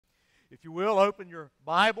If you will, open your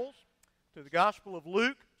Bibles to the Gospel of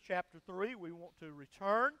Luke, chapter 3. We want to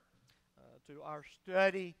return to our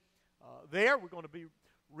study there. We're going to be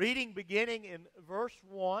reading beginning in verse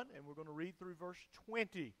 1, and we're going to read through verse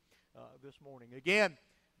 20 this morning. Again,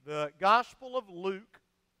 the Gospel of Luke,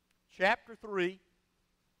 chapter 3.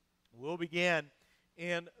 We'll begin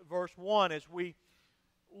in verse 1 as we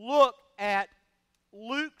look at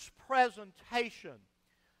Luke's presentation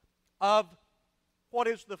of what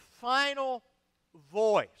is the final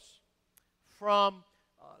voice from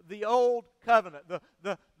the Old Covenant,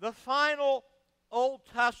 the final Old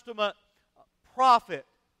Testament prophet.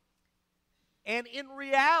 And in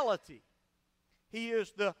reality, he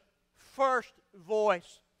is the first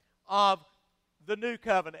voice of the New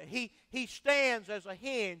Covenant. He stands as a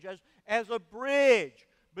hinge, as a bridge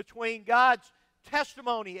between God's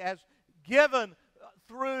testimony as given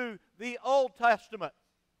through the Old Testament,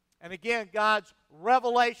 and again, God's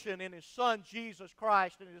revelation in His Son, Jesus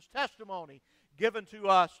Christ, and His testimony given to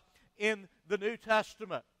us in the New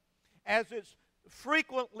Testament. As it's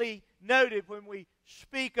frequently noted when we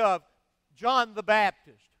speak of John the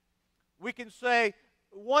Baptist, we can say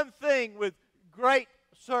one thing with great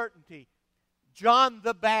certainty. John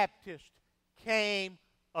the Baptist came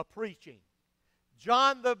a-preaching.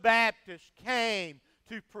 John the Baptist came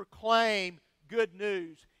to proclaim good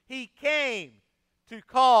news. He came to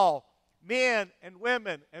call men and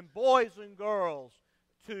women and boys and girls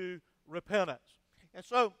to repentance. And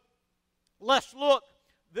so, let's look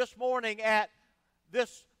this morning at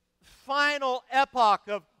this final epoch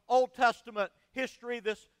of Old Testament history,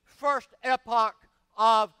 this first epoch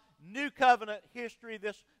of New Covenant history,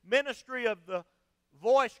 this ministry of the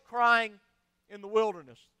voice crying in the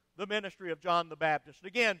wilderness, the ministry of John the Baptist.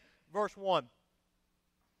 Again, verse 1.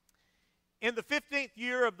 In the 15th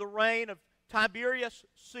year of the reign of Tiberius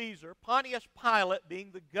Caesar, Pontius Pilate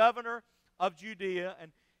being the governor of Judea,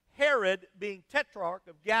 and Herod being tetrarch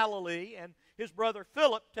of Galilee, and his brother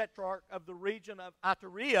Philip, tetrarch of the region of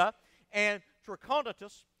Iturea and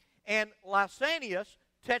Trachonitis, and Lysanias,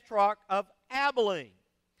 tetrarch of Abilene,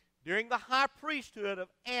 during the high priesthood of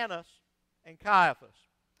Annas and Caiaphas.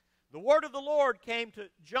 The word of the Lord came to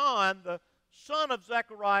John, the son of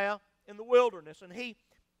Zechariah, in the wilderness, and he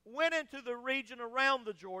went into the region around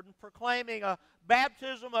the Jordan, proclaiming a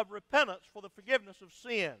baptism of repentance for the forgiveness of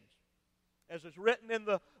sins. As is written in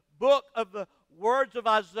the book of the words of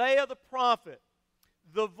Isaiah the prophet,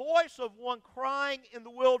 the voice of one crying in the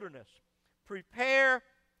wilderness, prepare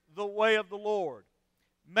the way of the Lord,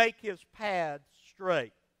 make His paths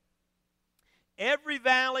straight. Every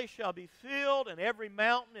valley shall be filled, and every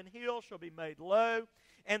mountain and hill shall be made low,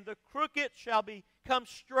 and the crooked shall become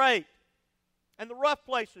straight, and the rough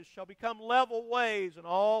places shall become level ways, and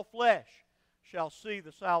all flesh shall see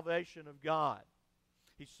the salvation of God.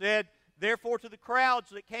 He said, therefore, to the crowds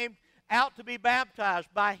that came out to be baptized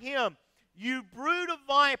by Him, you brood of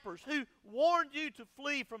vipers, who warned you to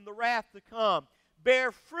flee from the wrath to come,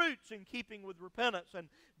 bear fruits in keeping with repentance, and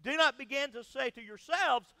do not begin to say to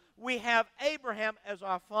yourselves, we have Abraham as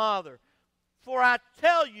our father. For I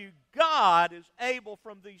tell you, God is able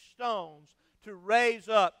from these stones to raise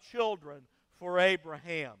up children for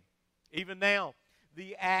Abraham. Even now,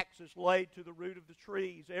 the axe is laid to the root of the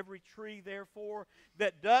trees. Every tree, therefore,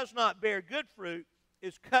 that does not bear good fruit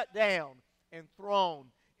is cut down and thrown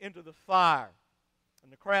into the fire.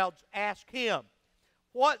 And the crowds asked him,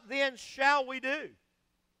 what then shall we do?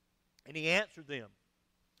 And he answered them,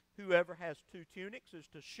 whoever has 2 tunics is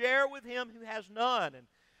to share with him who has none, and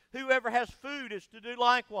whoever has food is to do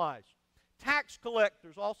likewise. Tax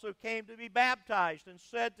collectors also came to be baptized and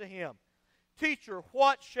said to him, Teacher,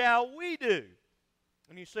 what shall we do?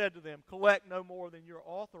 And he said to them, collect no more than you're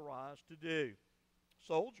authorized to do.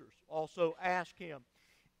 Soldiers also asked him,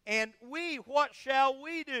 and we, what shall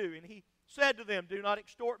we do? And he said to them, do not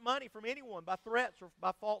extort money from anyone by threats or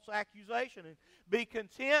by false accusation, and be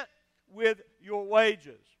content with your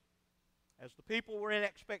wages. As the people were in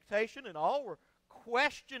expectation, and all were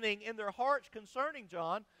questioning in their hearts concerning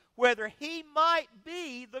John, whether he might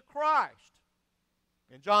be the Christ.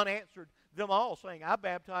 And John answered them all, saying, I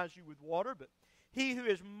baptize you with water, but he who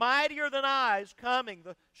is mightier than I is coming,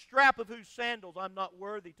 the strap of whose sandals I'm not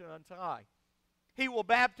worthy to untie. He will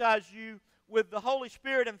baptize you with the Holy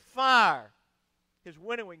Spirit and fire. His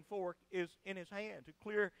winnowing fork is in his hand to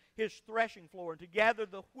clear his threshing floor and to gather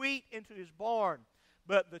the wheat into his barn,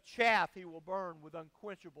 but the chaff he will burn with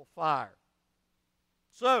unquenchable fire.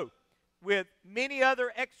 So, with many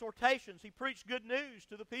other exhortations, he preached good news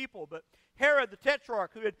to the people. But Herod the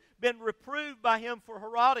Tetrarch, who had been reproved by him for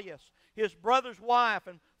Herodias, his brother's wife,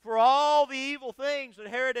 and for all the evil things that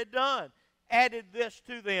Herod had done, added this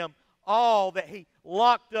to them, all that he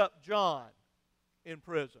locked up John in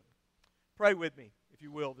prison. Pray with me, if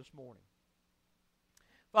you will, this morning.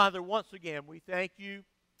 Father, once again, we thank you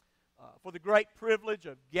for the great privilege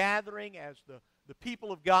of gathering as the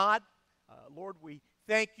people of God. Lord, we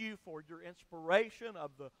thank you for your inspiration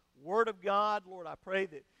of the Word of God. Lord, I pray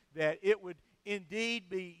that it would indeed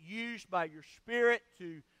be used by your Spirit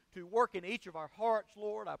to work in each of our hearts,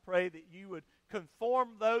 Lord. I pray that you would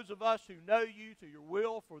conform those of us who know you to your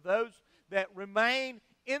will. For those that remain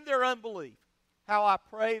in their unbelief, how I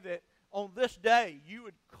pray that on this day you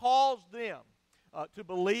would cause them to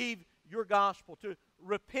believe your gospel, to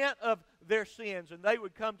repent of their sins, and they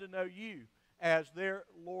would come to know you as their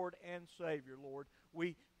Lord and Savior, Lord.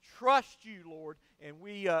 We trust you, Lord, and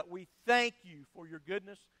we thank you for your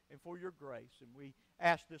goodness and for your grace. And we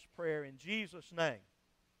ask this prayer in Jesus' name.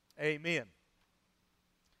 Amen.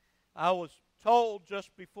 I was told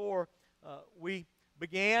just before we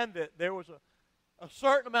began that there was a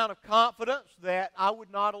certain amount of confidence that I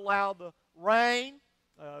would not allow the rain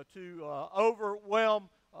to overwhelm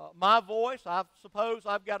my voice. I suppose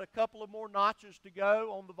I've got a couple of more notches to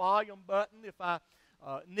go on the volume button if I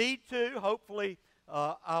need to. Hopefully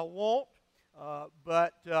I won't.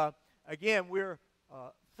 But again, we're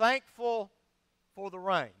thankful for the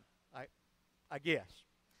rain, I guess.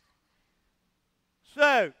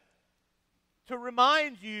 So, to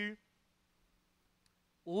remind you,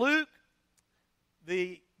 Luke,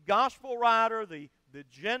 the gospel writer, the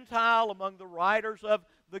Gentile among the writers of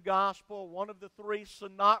the gospel, one of the three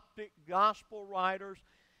synoptic gospel writers,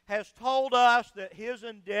 has told us that his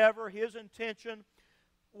endeavor, his intention,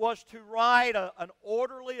 was to write an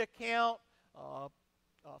orderly account,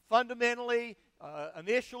 fundamentally,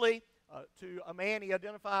 initially, to a man he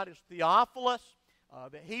identified as Theophilus,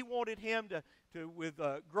 that he wanted him to with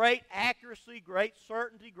great accuracy, great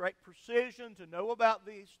certainty, great precision, to know about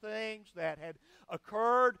these things that had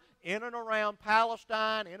occurred in and around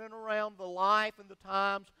Palestine, in and around the life and the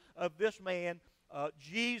times of this man,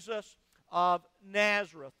 Jesus of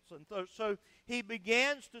Nazareth. And so he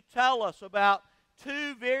begins to tell us about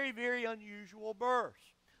two very, very unusual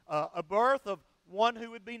births. A birth of one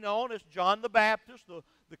who would be known as John the Baptist,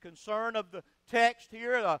 the concern of the text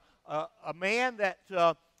here, a man that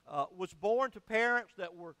was born to parents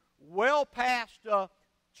that were well past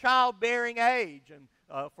childbearing age. And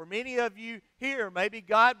for many of you here, maybe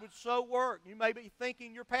God would so work. You may be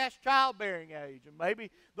thinking you're past childbearing age, and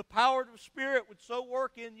maybe the power of the Spirit would so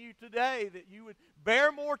work in you today that you would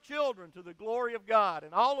bear more children to the glory of God.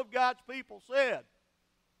 And all of God's people said,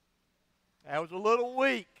 that was a little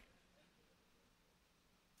weak.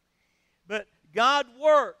 But God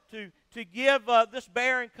worked to give this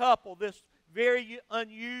barren couple this very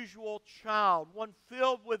unusual child, one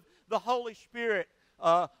filled with the Holy Spirit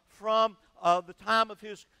from the time of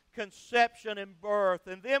his conception and birth.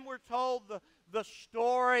 And then we're told the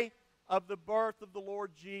story of the birth of the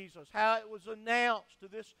Lord Jesus, how it was announced to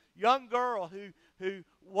this young girl who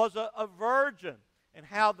was a virgin, and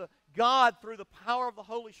how God, through the power of the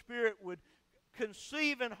Holy Spirit, would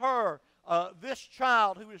conceive in her this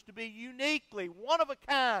child who is to be uniquely one of a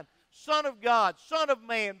kind, Son of God, Son of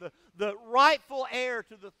Man, the rightful heir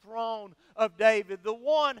to the throne of David, the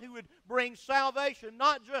one who would bring salvation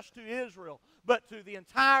not just to Israel, but to the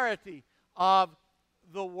entirety of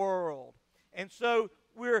the world. And so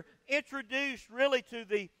we're introduced really to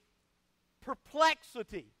the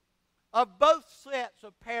perplexity of both sets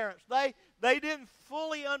of parents. They didn't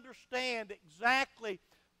fully understand exactly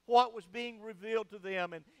what was being revealed to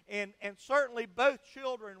them. And certainly both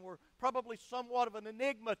children were probably somewhat of an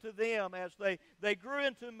enigma to them as they grew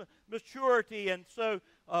into maturity. And so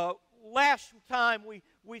last time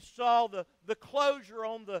we saw the closure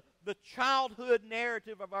on the childhood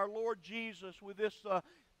narrative of our Lord Jesus with this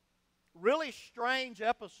really strange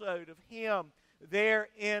episode of him there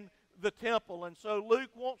in the temple. And so Luke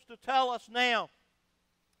wants to tell us now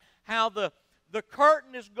how the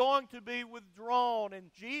curtain is going to be withdrawn and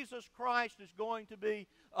Jesus Christ is going to be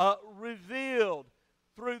revealed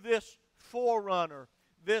through this forerunner,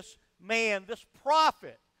 this man, this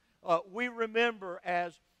prophet we remember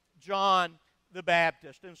as John the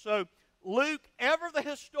Baptist. And so Luke, ever the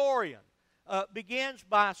historian, begins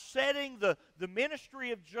by setting the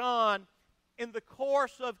ministry of John in the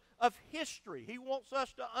course of history. He wants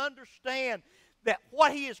us to understand that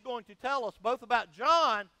what he is going to tell us both about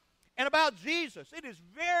John and about Jesus. It is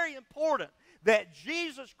very important that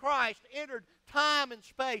Jesus Christ entered time and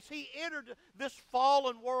space. He entered this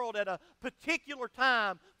fallen world at a particular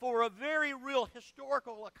time for a very real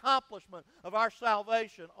historical accomplishment of our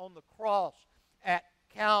salvation on the cross at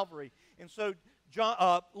Calvary. And so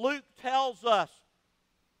Luke tells us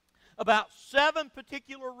about 7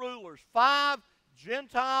 particular rulers, 5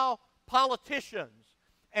 Gentile politicians,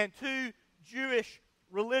 and 2 Jewish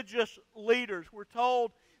religious leaders. We're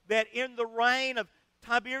told that in the reign of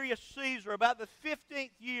Tiberius Caesar, about the 15th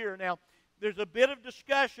year, now there's a bit of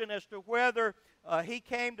discussion as to whether he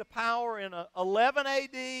came to power in 11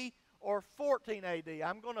 A.D. or 14 A.D.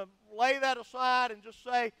 I'm going to lay that aside and just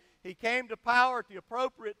say he came to power at the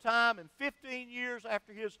appropriate time, and 15 years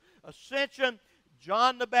after his ascension,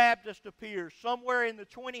 John the Baptist appears somewhere in the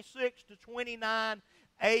 26 to 29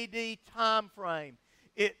 A.D. time frame.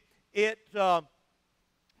 It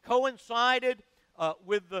coincided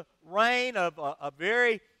with the reign of a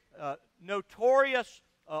very notorious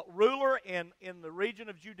ruler in the region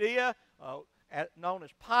of Judea, known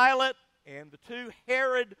as Pilate, and the 2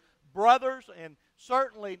 Herod brothers. And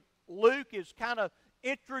certainly Luke is kind of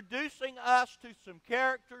introducing us to some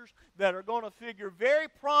characters that are going to figure very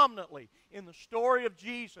prominently in the story of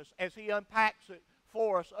Jesus as he unpacks it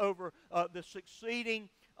for us over the succeeding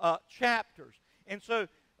chapters. And so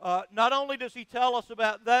not only does he tell us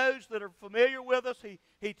about those that are familiar with us,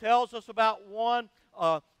 he tells us about one,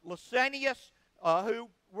 Lysanias, who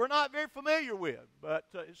we're not very familiar with, but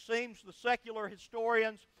it seems the secular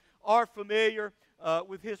historians are familiar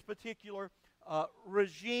with his particular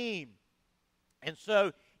regime. And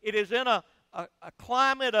so it is in a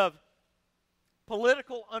climate of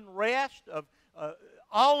political unrest.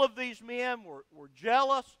 All of these men were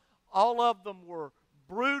jealous. All of them were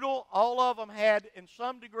brutal. All of them had, in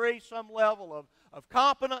some degree, some level of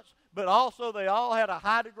competence, but also they all had a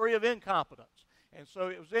high degree of incompetence. And so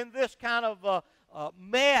it was in this kind of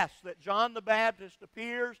mess that John the Baptist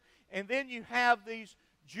appears. And then you have these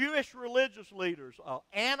Jewish religious leaders.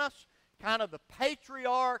 Annas, kind of the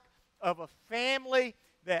patriarch of a family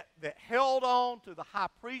that held on to the high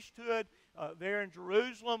priesthood there in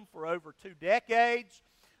Jerusalem for over 2 decades.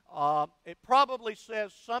 It probably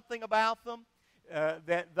says something about them,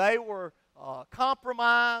 that they were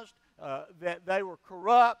compromised, that they were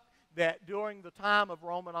corrupt, that during the time of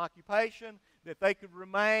Roman occupation, that they could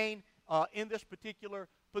remain in this particular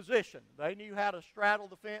position. They knew how to straddle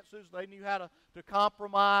the fences. They knew how to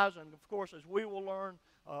compromise. And, of course, as we will learn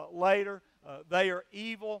later, they are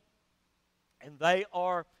evil and they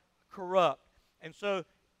are corrupt. And so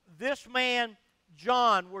this man,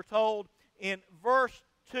 John, we're told in verse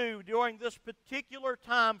 2, during this particular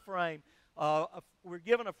time frame, we're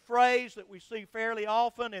given a phrase that we see fairly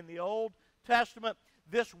often in the Old Testament.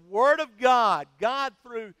 This Word of God, God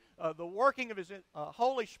through the working of His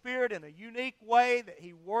Holy Spirit in a unique way that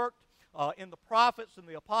He worked in the prophets and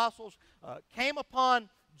the apostles, came upon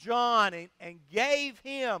John and gave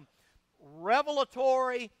him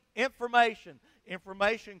revelatory information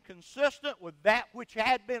consistent with that which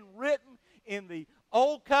had been written in the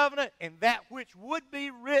Old Covenant and that which would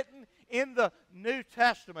be written in the New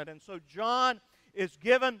Testament. And so John is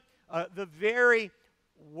given the very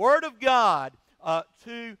Word of God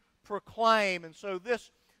to proclaim. And so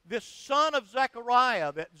this son of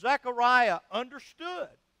Zechariah, that Zechariah understood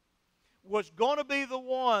was going to be the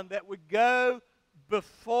one that would go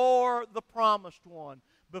before the promised one,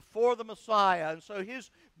 before the Messiah. And so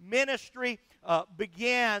his ministry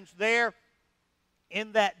begins there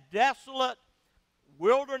in that desolate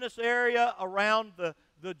wilderness area around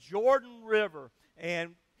the Jordan River.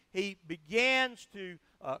 And he begins to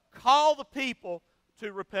call the people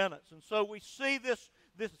to repentance. And so we see this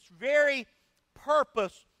very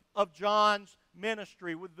purpose of John's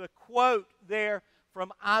ministry with the quote there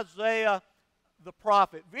from Isaiah the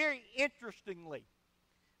prophet. Very interestingly,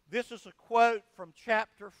 this is a quote from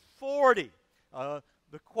chapter 40.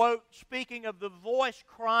 The quote speaking of the voice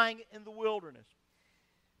crying in the wilderness.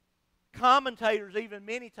 Commentators even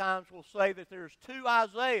many times will say that there's 2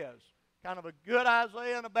 Isaiahs, kind of a good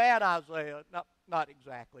Isaiah and a bad Isaiah. Not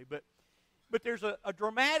exactly, but there's a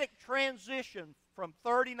dramatic transition from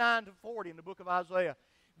 39 to 40 in the book of Isaiah.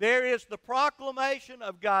 There is the proclamation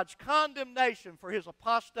of God's condemnation for His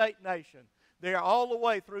apostate nation. There all the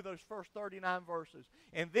way through those first 39 verses.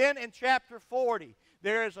 And then in chapter 40,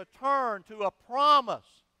 there is a turn to a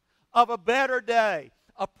promise of a better day,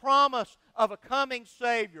 a promise of a coming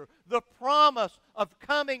Savior, the promise of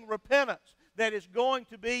coming repentance that is going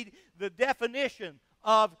to be the definition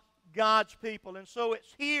of God's people. And so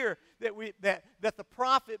it's here that the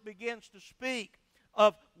prophet begins to speak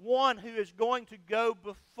of one who is going to go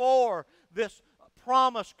before this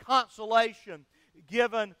promised consolation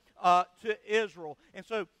given to Israel. And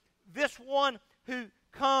so this one who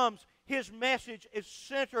comes, his message is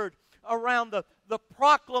centered around the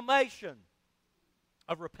proclamation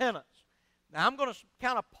of repentance. Now I'm going to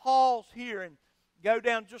kind of pause here and go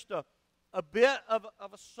down just a a bit of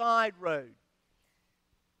a side road.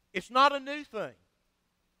 It's not a new thing.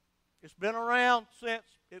 It's been around since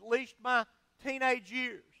at least my teenage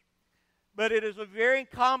years. But it is a very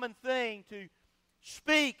common thing to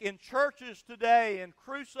speak in churches today, in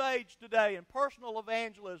crusades today, in personal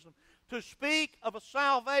evangelism, to speak of a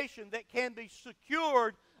salvation that can be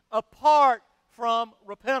secured apart from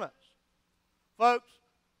repentance. Folks,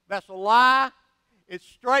 that's a lie. It's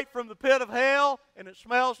straight from the pit of hell, and it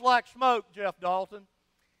smells like smoke, Jeff Dalton.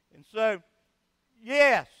 And so,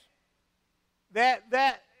 yes,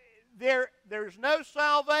 there's no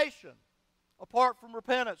salvation apart from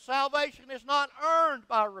repentance. Salvation is not earned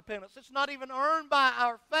by repentance. It's not even earned by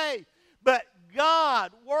our faith. But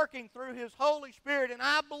God working through His Holy Spirit, and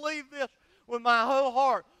I believe this with my whole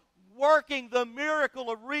heart, working the miracle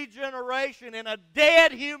of regeneration in a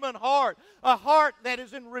dead human heart, a heart that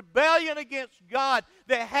is in rebellion against God,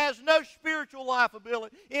 that has no spiritual life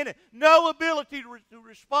ability in it, no ability to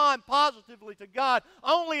respond positively to God,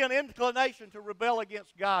 only an inclination to rebel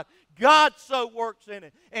against God. God so works in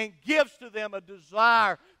it and gives to them a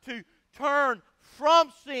desire to turn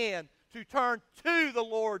from sin, to turn to the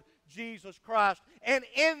Lord Jesus Christ. And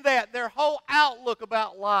in that, their whole outlook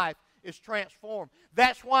about life is transformed.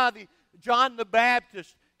 That's why John the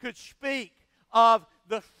Baptist could speak of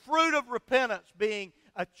the fruit of repentance being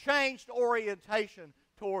a changed orientation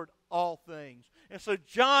toward all things. And so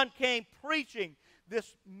John came preaching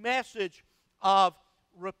this message of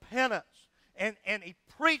repentance. And he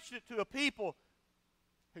preached it to a people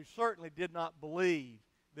who certainly did not believe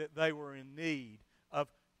that they were in need of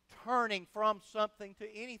turning from something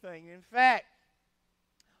to anything. In fact,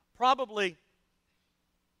 probably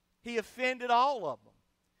he offended all of them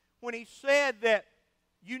when he said that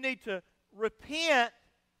you need to repent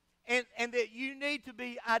and that you need to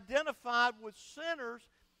be identified with sinners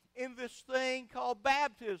in this thing called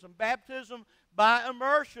baptism. Baptism by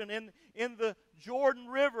immersion in the Jordan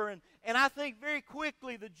River. And I think very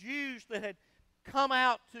quickly the Jews that had come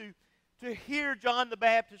out to hear John the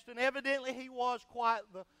Baptist, and evidently he was quite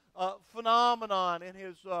the phenomenon in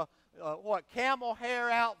his camel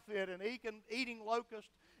hair outfit and eating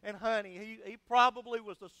locusts and honey. He probably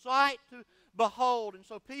was a sight to behold. And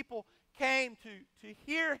so people came to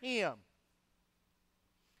hear him.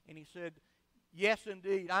 And he said, yes,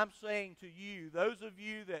 indeed, I'm saying to you, those of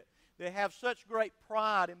you that have such great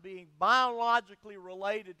pride in being biologically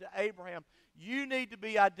related to Abraham, you need to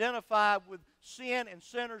be identified with sin and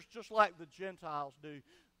sinners just like the Gentiles do.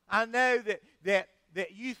 I know that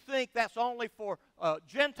you think that's only for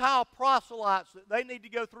Gentile proselytes, that they need to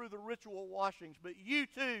go through the ritual washings. But you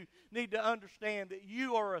too need to understand that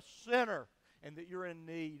you are a sinner and that you're in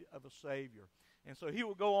need of a Savior. And so he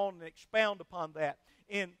will go on and expound upon that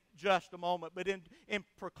in just a moment. But in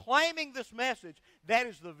proclaiming this message, that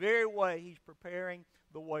is the very way he's preparing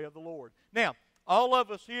the way of the Lord. Now, all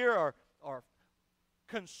of us here are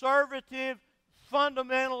conservative,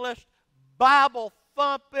 fundamentalist,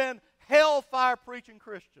 Bible-thumping, hellfire-preaching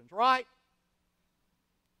Christians, right?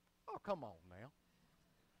 Oh, come on now.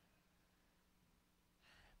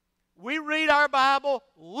 We read our Bible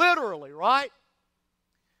literally, right?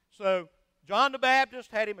 So, John the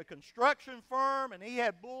Baptist had him a construction firm, and he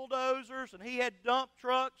had bulldozers, and he had dump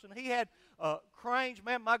trucks, and he had cranes.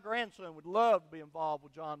 Man, my grandson would love to be involved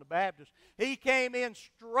with John the Baptist. He came in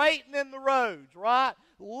straightening the roads, right?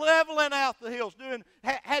 Leveling out the hills.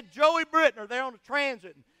 Had Joey Brittner there on the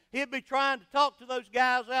transit, and he'd be trying to talk to those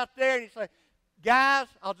guys out there, and he'd say, guys,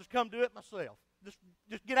 I'll just come do it myself.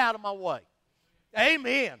 Just get out of my way.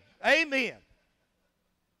 Amen. Amen.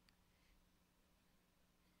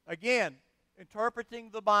 Again, interpreting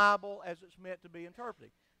the Bible as it's meant to be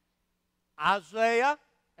interpreted. Isaiah,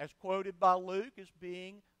 as quoted by Luke, is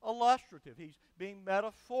being illustrative. He's being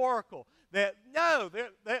metaphorical. That no,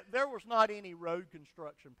 there was not any road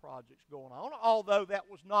construction projects going on, although that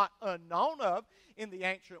was not unknown of in the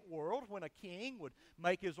ancient world. When a king would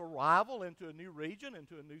make his arrival into a new region,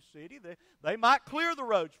 into a new city, they might clear the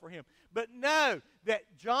roads for him. But no, that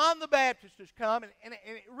John the Baptist has come, and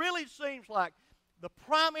it really seems like the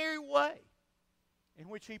primary way in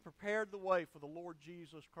which he prepared the way for the Lord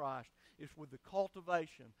Jesus Christ is with the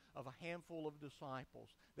cultivation of a handful of disciples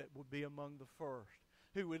that would be among the first,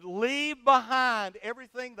 who would leave behind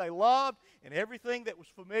everything they loved and everything that was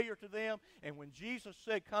familiar to them. And when Jesus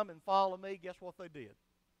said, come and follow me, guess what they did?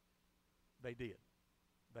 They did.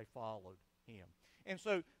 They followed him. And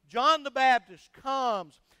so John the Baptist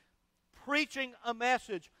comes preaching a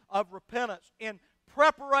message of repentance in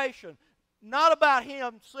preparation, not about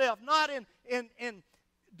himself, not in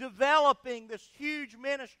developing this huge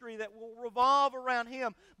ministry that will revolve around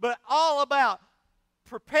him, but all about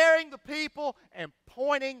preparing the people and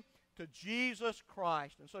pointing to Jesus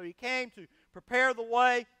Christ. And so he came to prepare the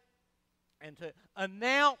way and to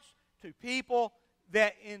announce to people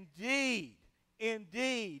that indeed,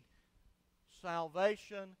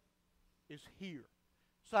 salvation is here.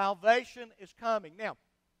 Salvation is coming. Now,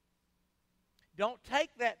 don't take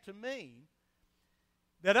that to mean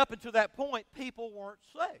that up until that point, people weren't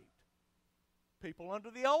saved. People under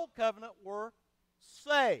the old covenant were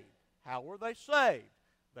saved. How were they saved?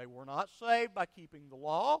 They were not saved by keeping the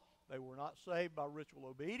law. They were not saved by ritual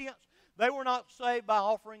obedience. They were not saved by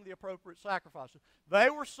offering the appropriate sacrifices. They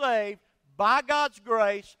were saved by God's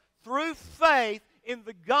grace through faith in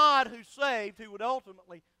the God who saved, who would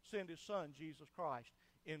ultimately send His Son, Jesus Christ,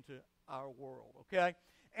 into our world. Okay?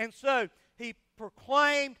 And so he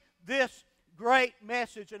proclaimed this great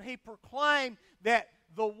message, and he proclaimed that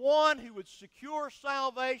the one who would secure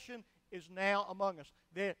salvation is now among us.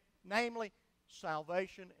 Namely,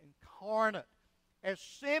 salvation incarnate. As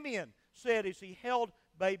Simeon said as he held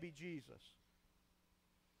baby Jesus,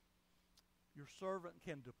 your servant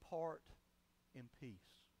can depart in peace,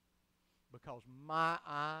 because my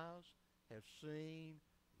eyes have seen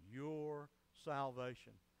your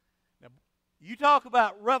salvation. Now, you talk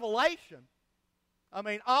about revelation. I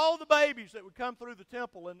mean, all the babies that would come through the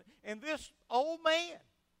temple, and this old man,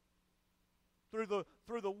 through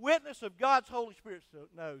the witness of God's Holy Spirit,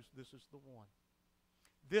 knows this is the one.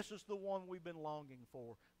 This is the one we've been longing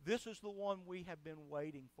for. This is the one we have been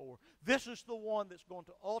waiting for. This is the one that's going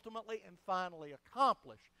to ultimately and finally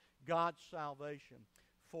accomplish God's salvation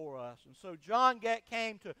for us. And so John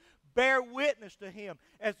came to bear witness to him,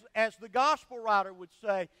 as the gospel writer would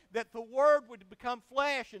say, that the Word would become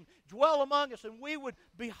flesh and dwell among us, and we would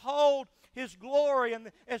behold His glory.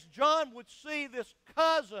 And as John would see this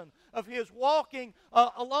cousin of his walking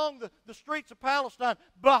along the streets of Palestine,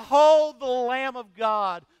 behold the Lamb of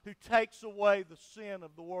God who takes away the sin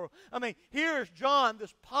of the world. I mean, here's John,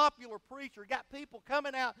 this popular preacher, got people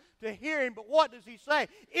coming out to hear him, but what does he say?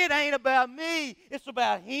 It ain't about me, it's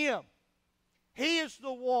about Him. He is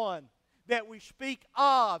the one that we speak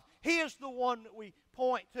of. He is the one that we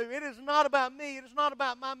point to. It is not about me. It is not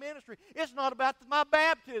about my ministry. It's not about my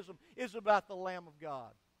baptism. It's about the Lamb of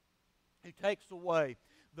God who takes away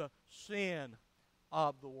the sin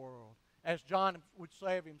of the world. As John would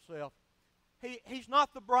say of himself, he's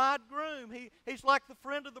not the bridegroom. He's like the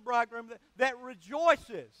friend of the bridegroom that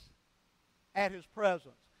rejoices at his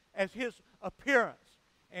presence, at his appearance.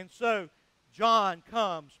 And so John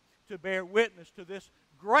comes to bear witness to this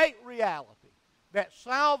great reality, that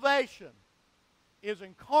salvation is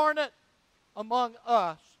incarnate among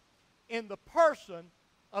us in the person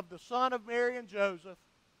of the Son of Mary and Joseph,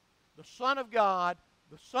 the Son of God,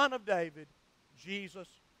 the Son of David, Jesus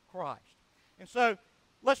Christ. And so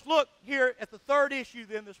let's look here at the third issue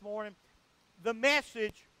then this morning, the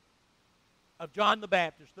message of John the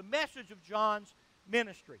Baptist, the message of John's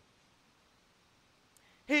ministry.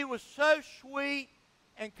 He was so sweet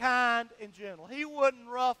and kind and gentle. He wouldn't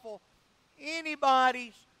ruffle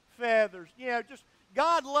anybody's feathers. You know, just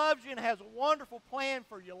God loves you and has a wonderful plan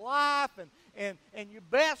for your life and your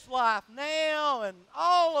best life now and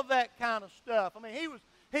all of that kind of stuff. I mean,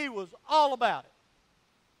 he was all about it.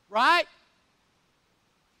 Right?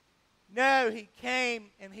 No, he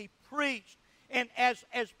came and he preached. And as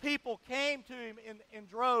people came to him in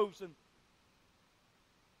droves, and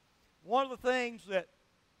one of the things that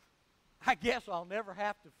I guess I'll never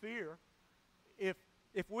have to fear,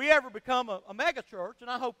 if we ever become a mega church,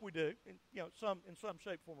 and I hope we do, in some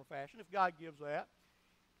shape, form, or fashion, if God gives that,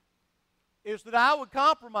 is that I would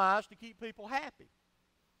compromise to keep people happy.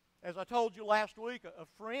 As I told you last week, a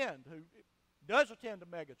friend who does attend a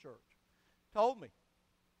mega church told me,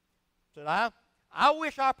 said, I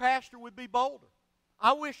wish our pastor would be bolder.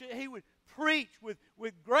 I wish that he would preach with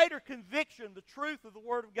greater conviction the truth of the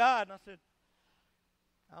Word of God. And I said,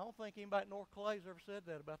 I don't think anybody at North Clay's ever said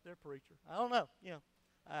that about their preacher. I don't know.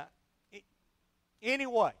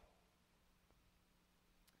 Anyway.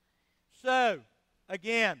 So,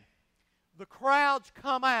 again, the crowds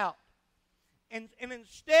come out. And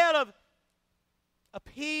instead of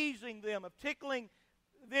appeasing them, of tickling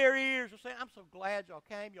their ears, of saying, I'm so glad y'all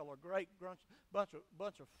came. Y'all are a great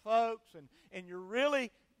bunch of folks. And you're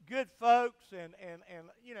really good folks. And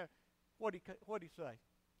you know, what'd he say?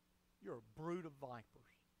 You're a brood of vipers.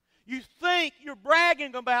 You think you're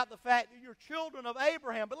bragging about the fact that you're children of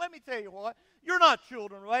Abraham. But let me tell you what. You're not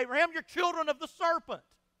children of Abraham. You're children of the serpent.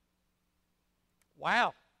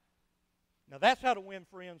 Wow. Now that's how to win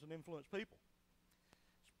friends and influence people.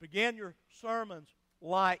 Begin your sermons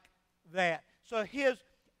like that. So his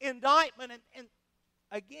indictment, and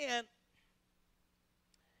again,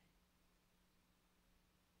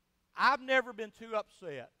 I've never been too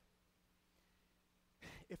upset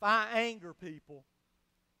if I anger people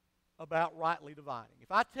about rightly dividing.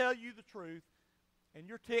 If I tell you the truth and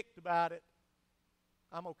you're ticked about it,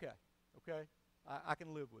 I'm okay. Okay? I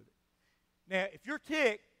can live with it. Now, if you're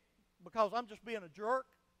ticked because I'm just being a jerk,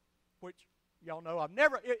 which y'all know I've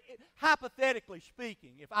never, hypothetically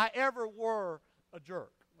speaking, if I ever were a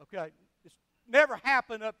jerk, okay, it's never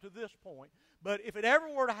happened up to this point, but if it ever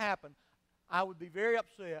were to happen, I would be very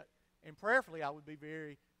upset, and prayerfully I would be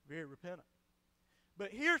very, very repentant.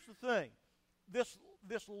 But here's the thing. This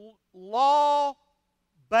law-based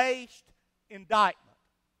indictment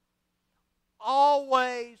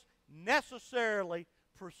always necessarily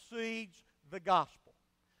precedes the gospel.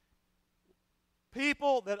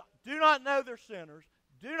 People that do not know they're sinners,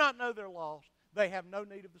 do not know they're lost, they have no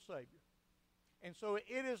need of the Savior. And so it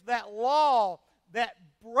is that law that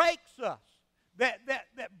breaks us, that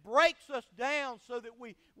breaks us down so that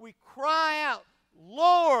we cry out,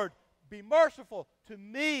 Lord, be merciful to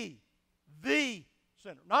me, the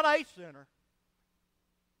sinner. Not a sinner,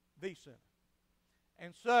 the sinner.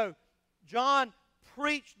 And so John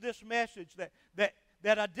preached this message that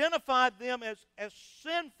identified them as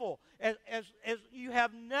sinful, as you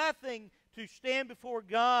have nothing to stand before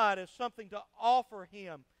God, as something to offer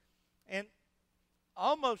Him. And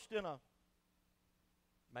almost in a,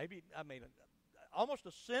 almost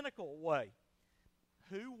a cynical way,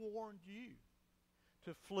 who warned you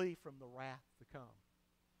to flee from the wrath to come?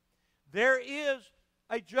 There is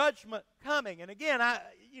a judgment coming. And again,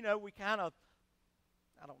 we kind of,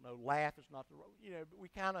 I don't know, laugh is not the, but we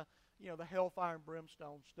kind of, the hellfire and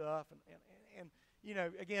brimstone stuff. And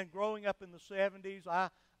again, growing up in the 70s, I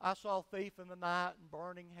saw Thief in the Night and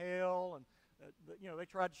Burning Hell, and, they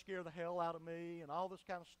tried to scare the hell out of me and all this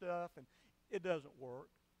kind of stuff, and it doesn't work.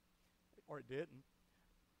 Or it didn't.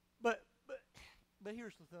 But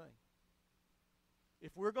here's the thing.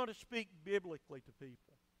 If we're going to speak biblically to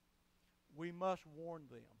people, we must warn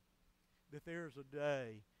them that there's a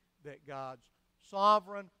day that God's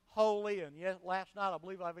sovereign, holy, and yet last night I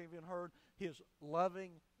believe I've even heard His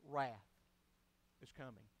loving wrath is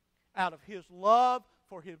coming. Out of His love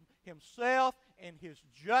for Himself and His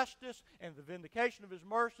justice and the vindication of His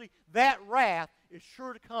mercy, that wrath is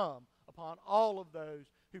sure to come upon all of those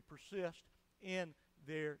who persist in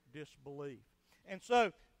their disbelief. And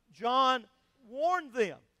so John warned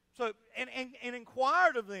them, and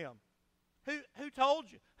inquired of them, who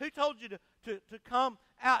told you? Who told you to come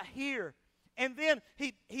out here? And then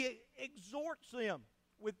he exhorts them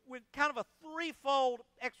with kind of a threefold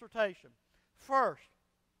exhortation. First,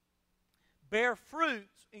 bear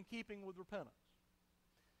fruits in keeping with repentance.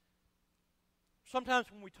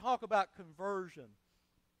 Sometimes when we talk about conversion,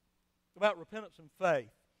 about repentance and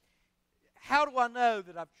faith, how do I know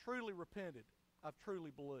that I've truly repented, I've truly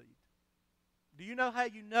believed? Do you know how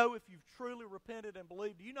you know if you've truly repented and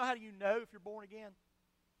believed? Do you know how you know if you're born again?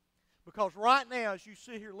 Because right now, as you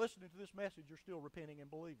sit here listening to this message, you're still repenting and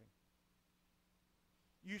believing.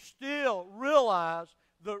 You still realize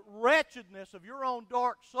the wretchedness of your own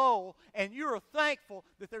dark soul, and you're thankful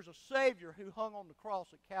that there's a Savior who hung on the cross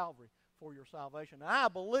at Calvary for your salvation. And I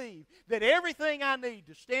believe that everything I need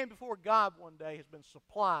to stand before God one day has been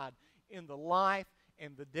supplied in the life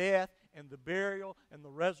and the death and the burial and the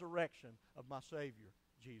resurrection of my Savior,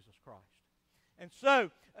 Jesus Christ. And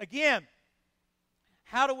so, again,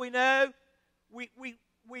 how do we know?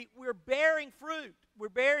 We're bearing fruit. We're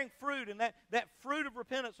bearing fruit, and that fruit of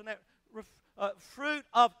repentance and that fruit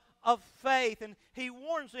of faith. And he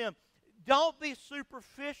warns them, don't be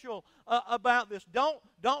superficial about this. Don't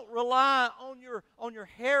rely on your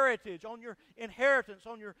heritage, on your inheritance,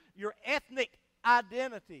 on your ethnic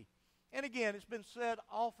identity. And again, it's been said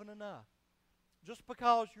often enough. Just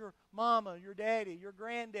because your mama, your daddy, your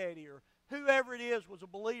granddaddy, or whoever it is was a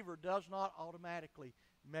believer does not automatically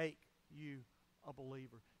make you a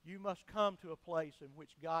believer. You must come to a place in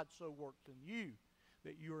which God so works in you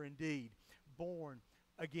that you are indeed born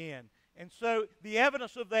again. And so the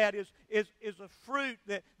evidence of that is a fruit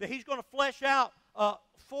that He's going to flesh out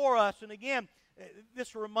for us. And again,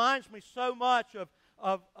 this reminds me so much of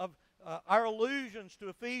our allusions to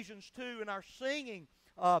Ephesians 2 and our singing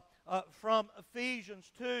from Ephesians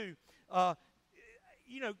 2.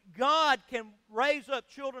 God can raise up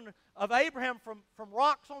children of Abraham from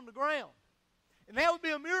rocks on the ground. And that would be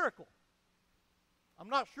a miracle. I'm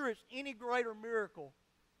not sure it's any greater miracle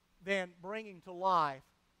than bringing to life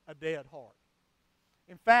a dead heart.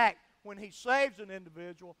 In fact, when He saves an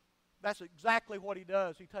individual, that's exactly what He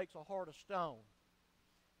does. He takes a heart of stone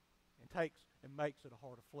and makes it a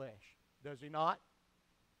heart of flesh. Does He not?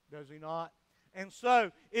 Does He not? And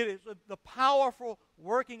so it is the powerful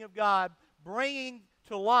working of God bringing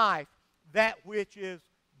to life that which is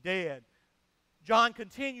dead. John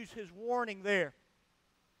continues his warning there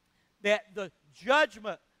that the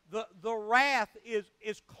judgment, the wrath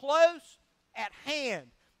is close at hand,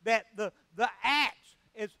 that the axe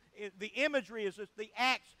the imagery is the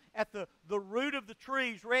axe at the root of the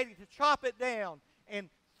trees, ready to chop it down and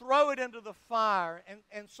throw it into the fire.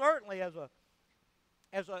 And certainly as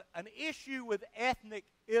an issue with ethnic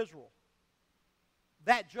Israel,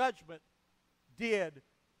 that judgment did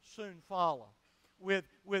soon follow. With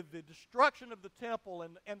the destruction of the temple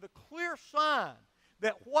and the clear sign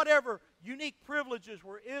that whatever unique privileges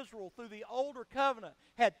were Israel through the older covenant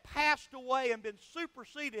had passed away and been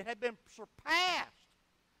superseded, had been surpassed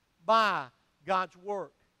by God's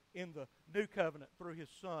work in the new covenant through His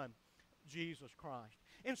Son, Jesus Christ.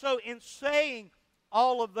 And so in saying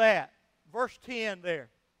all of that, verse 10 there,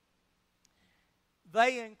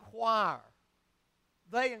 they inquire.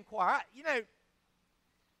 They inquire. You know,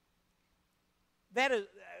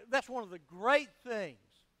 that's one of the great things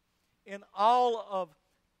in all of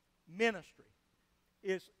ministry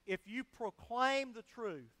is if you proclaim the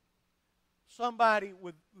truth, somebody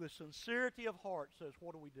with the sincerity of heart says,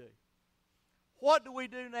 what do we do? What do we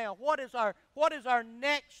do now? What is our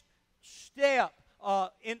next step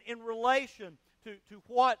in relation to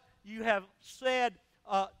what you have said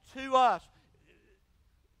to us?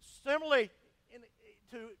 Similarly,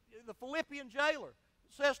 to the Philippian jailer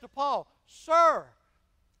says to Paul, Sir,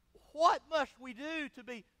 what must we do to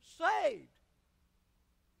be saved?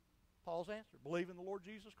 Paul's answer, believe in the Lord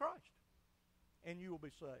Jesus Christ, and you will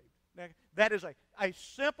be saved. Now, that is a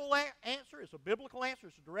simple answer. It's a biblical answer.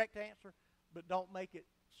 It's a direct answer, but don't make it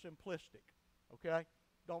simplistic, okay?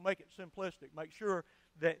 Don't make it simplistic. Make sure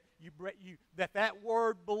that that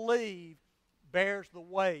word believe bears the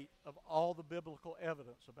weight of all the biblical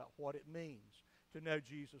evidence about what it means to know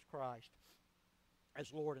Jesus Christ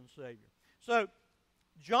as Lord and Savior. So,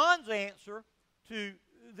 John's answer to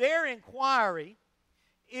their inquiry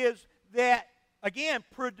is that, again,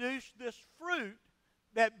 produce this fruit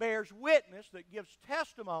that bears witness, that gives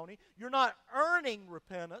testimony. You're not earning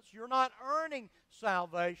repentance. You're not earning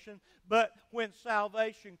salvation. But when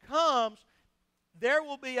salvation comes, there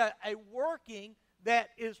will be a working that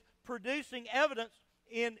is producing evidence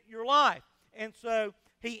in your life. And so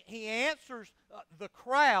he answers the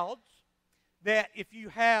crowds that if you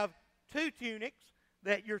have 2 tunics,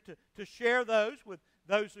 that you're to share those with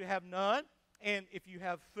those who have none. And if you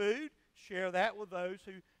have food, share that with those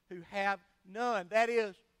who have none. That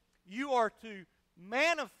is, you are to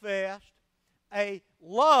manifest a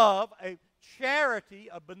love, a charity,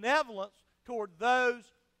 a benevolence toward those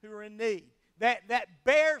who are in need. That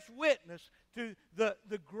bears witness to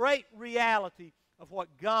the great reality of what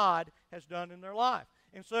God has done in their life.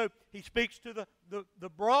 And so he speaks to the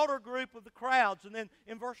broader group of the crowds. And then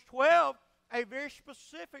in verse 12, a very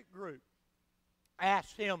specific group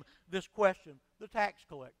asks him this question, the tax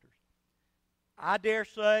collectors. I dare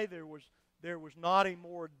say there was not a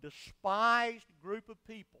more despised group of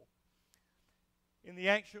people in the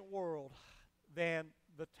ancient world than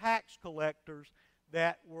the tax collectors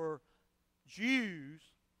that were Jews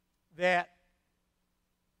that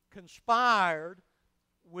conspired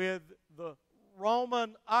with the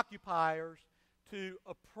Roman occupiers to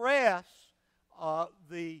oppress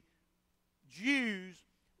the Jews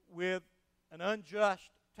with an unjust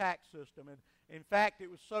tax system. And in fact, it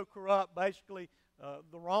was so corrupt, basically,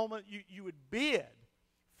 the Roman, you would bid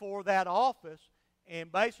for that office,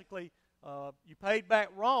 and basically you paid back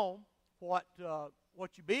Rome what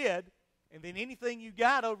you bid, and then anything you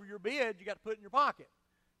got over your bid, you got to put in your pocket.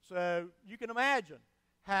 So you can imagine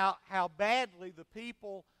how badly the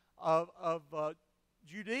people of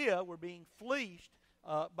Judea were being fleeced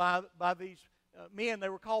by these men. They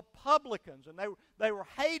were called publicans, and they were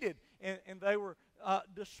hated, and they were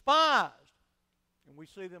despised. And we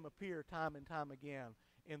see them appear time and time again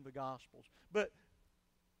in the Gospels. But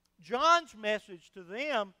John's message to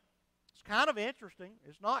them is kind of interesting.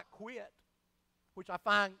 It's not quit, which I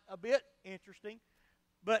find a bit interesting.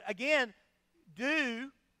 But again,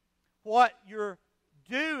 do what you're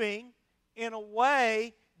doing in a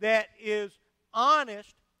way that is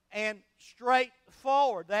honest and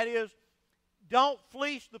straightforward. That is, don't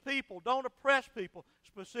fleece the people. Don't oppress people.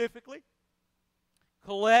 Specifically,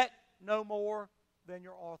 collect no more than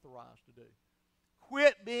you're authorized to do.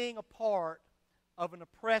 Quit being a part of an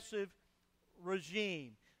oppressive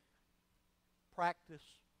regime. Practice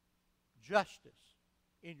justice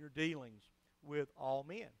in your dealings with all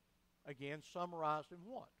men. Again, summarized in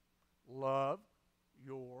what? Love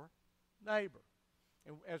your neighbor.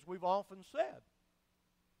 And as we've often said,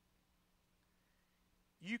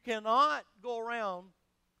 you cannot go around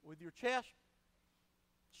with your chest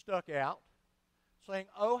stuck out saying,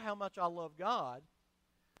 oh, how much I love God,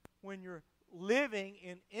 when you're living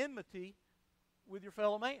in enmity with your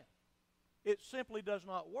fellow man. It simply does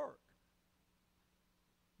not work.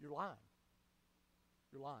 You're lying.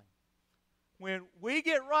 You're lying. When we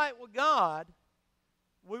get right with God,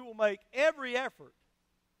 we will make every effort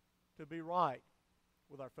to be right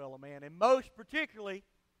with our fellow man, and most particularly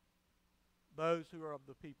those who are of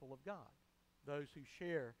the people of God, those who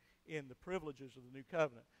share in the privileges of the new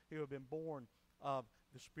covenant, who have been born of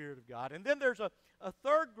the Spirit of God. And then there's a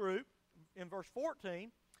third group in verse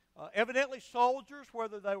 14, evidently soldiers,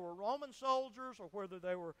 whether they were Roman soldiers or whether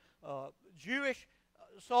they were Jewish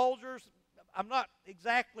soldiers. I'm not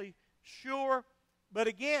exactly sure, but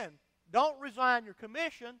again, don't resign your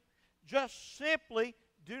commission. Just simply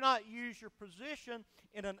do not use your position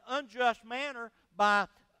in an unjust manner by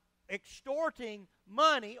extorting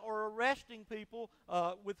money or arresting people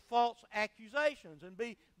with false accusations, and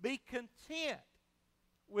be content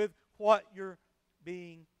with what you're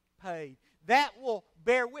being paid. That will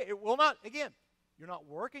bear witness. It will not, again, you're not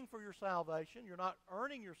working for your salvation. You're not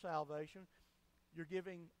earning your salvation. You're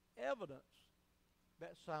giving evidence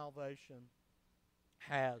that salvation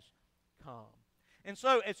has come. And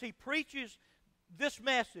so as he preaches this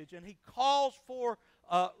message and he calls for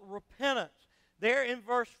repentance, there in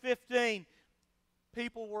verse 15,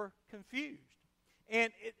 people were confused.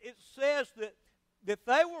 And it says that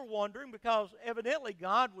they were wondering, because evidently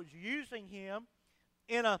God was using him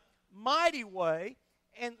in a mighty way,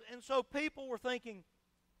 and so people were thinking,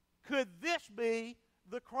 could this be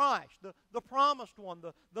the Christ, the promised one,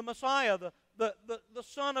 the Messiah, the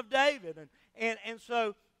Son of David? And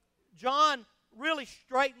so John really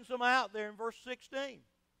straightens them out there in verse 16.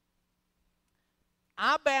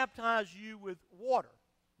 I baptize you with water.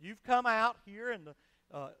 You've come out here in the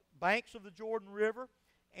banks of the Jordan River,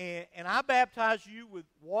 and I baptize you with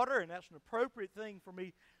water, and that's an appropriate thing for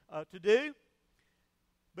me to do.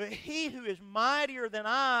 But he who is mightier than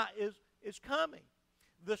I is coming,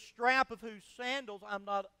 the strap of whose sandals I'm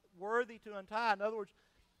not worthy to untie. In other words,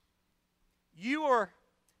 you are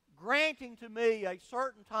granting to me a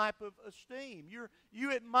certain type of esteem.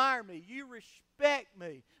 You admire me. You respect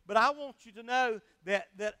me. But I want you to know that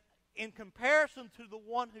in comparison to the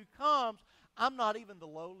one who comes, I'm not even the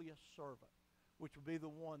lowliest servant, which would be the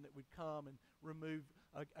one that would come and remove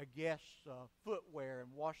a guest's footwear and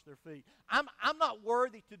wash their feet. I'm not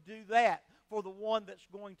worthy to do that for the one that's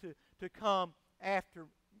going to come after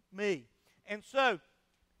me. And so,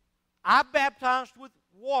 I baptized with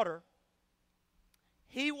water.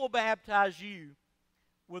 He will baptize you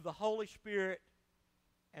with the Holy Spirit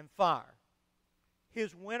and fire.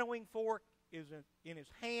 His winnowing fork is in his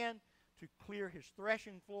hand to clear his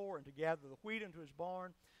threshing floor and to gather the wheat into his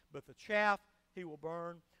barn, but the chaff he will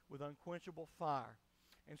burn with unquenchable fire.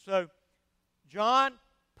 And so, John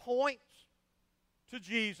points to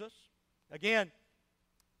Jesus, again,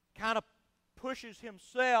 kind of pushes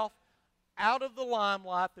himself out of the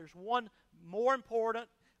limelight. There's one more important.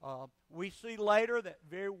 We see later that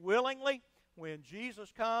very willingly, when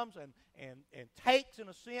Jesus comes and takes, in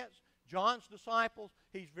a sense, John's disciples,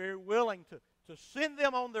 he's very willing to send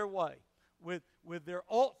them on their way for their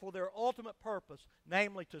ultimate purpose,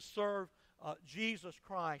 namely to serve Jesus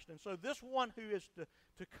Christ. And so this one who is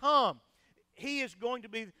to come, he is going to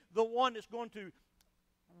be the one that's going to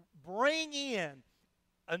bring in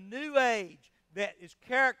a new age that is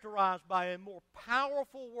characterized by a more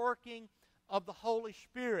powerful working of the Holy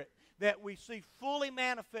Spirit that we see fully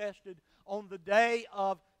manifested on the day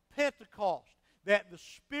of Pentecost. That the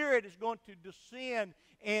Spirit is going to descend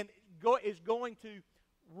and is going to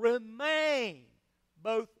remain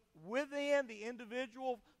both within the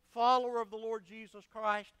individual follower of the Lord Jesus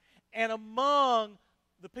Christ and among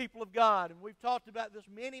the people of God. And we've talked about this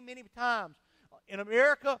many, many times. In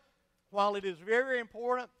America, while it is very, very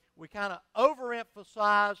important, we kind of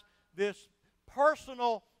overemphasize this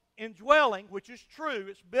personal indwelling, which is true,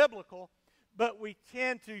 it's biblical, but we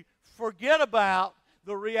tend to forget about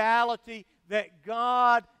the reality that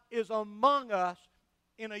God is among us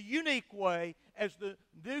in a unique way as the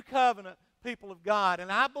new covenant people of God.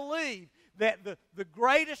 And I believe that the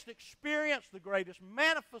greatest experience, the greatest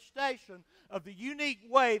manifestation of the unique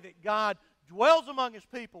way that God dwells among His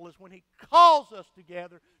people is when He calls us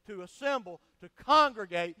together to assemble, to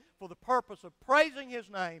congregate for the purpose of praising His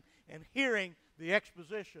name and hearing the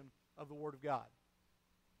exposition of the Word of God.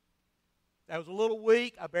 That was a little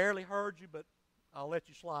weak. I barely heard you, but I'll let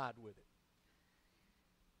you slide with it.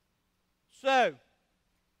 So,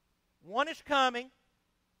 one is coming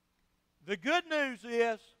The good news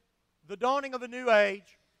is the dawning of a new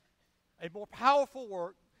age, a more powerful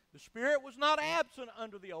work. The Spirit was not absent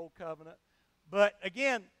under the Old Covenant, but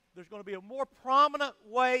again, there's going to be a more prominent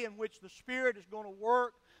way in which the Spirit is going to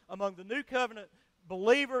work among the New Covenant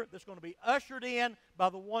believer that's going to be ushered in by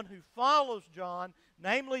the one who follows John,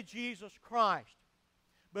 namely Jesus Christ.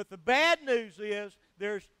 But the bad news is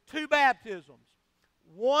there's two baptisms.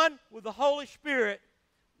 One with the Holy Spirit,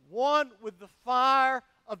 one with the fire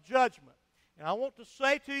of judgment. And I want to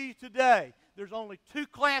say to you today, there's only two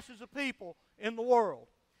classes of people in the world.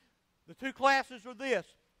 The two classes are this.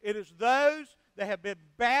 It is those that have been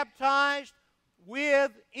baptized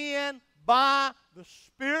with, in, by the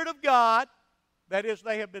Spirit of God. That is,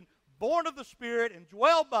 they have been born of the Spirit and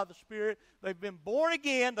dwelled by the Spirit. They've been born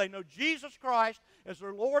again. They know Jesus Christ as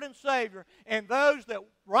their Lord and Savior. And those that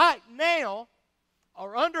right now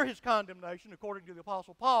are under His condemnation, according to the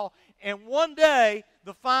Apostle Paul. And one day,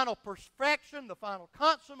 the final perfection, the final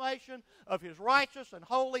consummation of His righteous and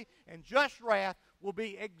holy and just wrath will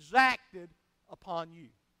be exacted upon you.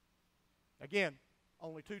 Again,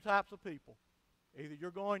 only two types of people. Either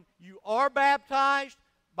you are baptized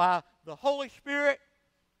by the Holy Spirit,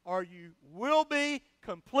 or you will be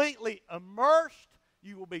completely immersed.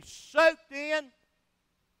 You will be soaked in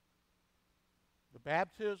the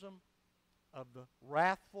baptism of the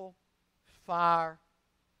wrathful fire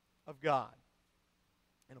of God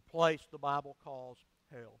in a place the Bible calls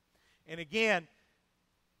hell. And again,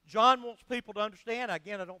 John wants people to understand.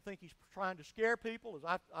 Again, I don't think he's trying to scare people.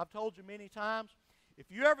 As I've told you many times, if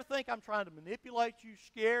you ever think I'm trying to manipulate you,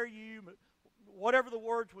 scare you, whatever the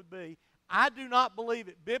words would be, I do not believe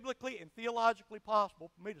it biblically and theologically possible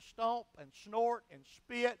for me to stomp and snort and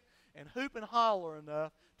spit and hoop and holler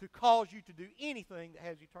enough to cause you to do anything that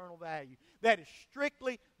has eternal value. That is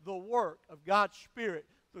strictly the work of God's Spirit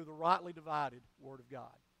through the rightly divided Word of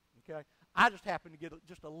God. Okay? I just happen to get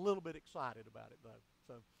just a little bit excited about it, though.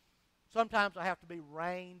 So sometimes I have to be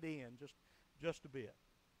reined in just a bit.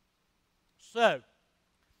 So,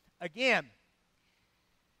 again,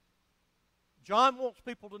 John wants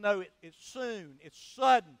people to know it's soon, it's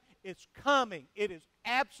sudden, it's coming, it is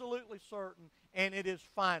absolutely certain, and it is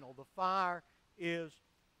final. The fire is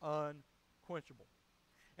unquenchable.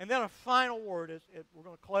 And then a final word, we're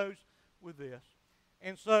going to close with this.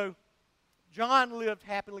 And so, John lived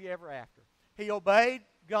happily ever after. He obeyed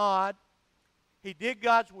God. He did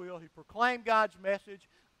God's will. He proclaimed God's message.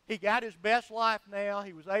 He got his best life now.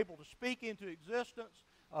 He was able to speak into existence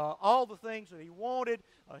all the things that he wanted.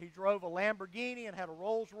 He drove a Lamborghini and had a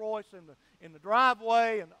Rolls Royce in the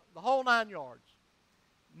driveway and the whole 9 yards.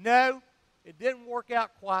 No, it didn't work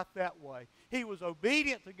out quite that way. He was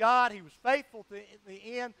obedient to God. He was faithful to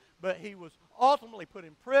the end, but he was ultimately put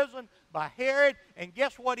in prison by Herod. And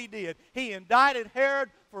guess what he did? He indicted Herod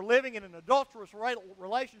for living in an adulterous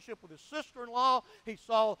relationship with his sister-in-law. He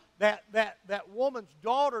saw that woman's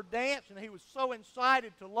daughter dance, and he was so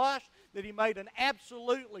incited to lust that he made an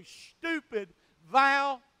absolutely stupid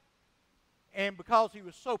vow. And because he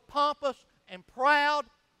was so pompous and proud,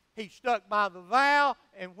 he stuck by the vow.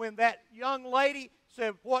 And when that young lady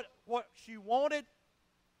said what she wanted,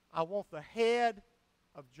 I want the head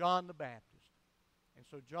of John the Baptist. And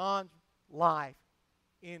so John's life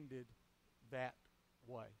ended that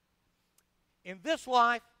way. In this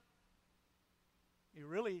life,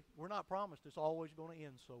 we're not promised it's always going to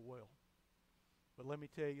end so well. But let me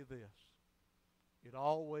tell you this. It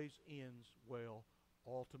always ends well,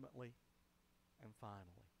 ultimately and finally.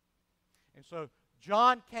 And so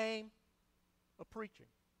John came a-preaching.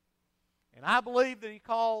 And I believe that he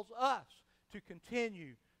calls us to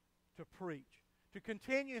continue to preach, to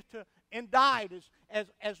continue to indict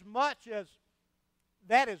as much as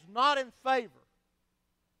that is not in favor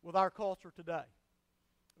with our culture today.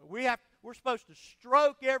 We're supposed to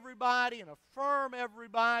stroke everybody and affirm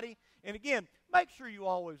everybody. And again, make sure you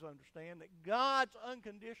always understand that God's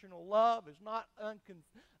unconditional love is not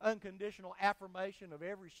unconditional affirmation of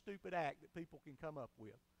every stupid act that people can come up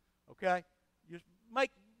with. Okay? Just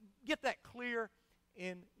get that clear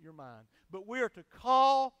in your mind. But we are to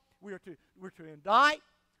call, we're to indict,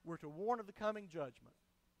 we're to warn of the coming judgment.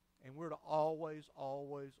 And we're to always,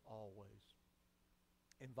 always, always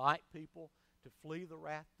invite people to flee the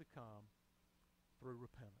wrath to come through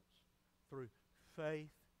repentance, through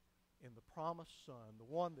faith in the promised Son, the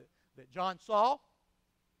one that John saw,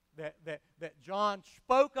 that John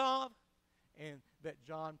spoke of, and that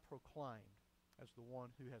John proclaimed as the one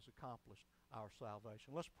who has accomplished our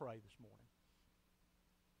salvation. Let's pray this morning.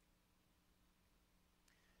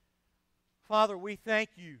 Father, we thank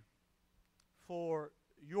you for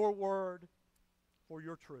your word, for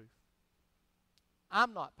your truth.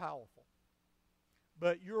 I'm not powerful.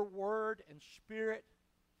 but your Word and Spirit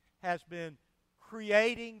has been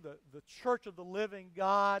creating the church of the living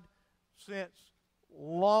God since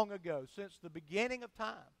long ago, since the beginning of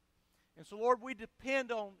time. And so, Lord, we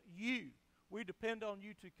depend on you. We depend on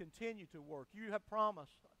you to continue to work. You have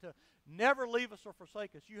promised to never leave us or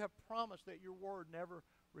forsake us. You have promised that your word never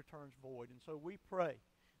returns void. And so we pray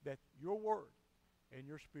that your word and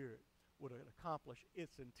your Spirit would accomplish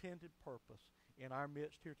its intended purpose in our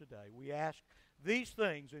midst here today. We ask these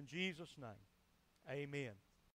things in Jesus' name. Amen.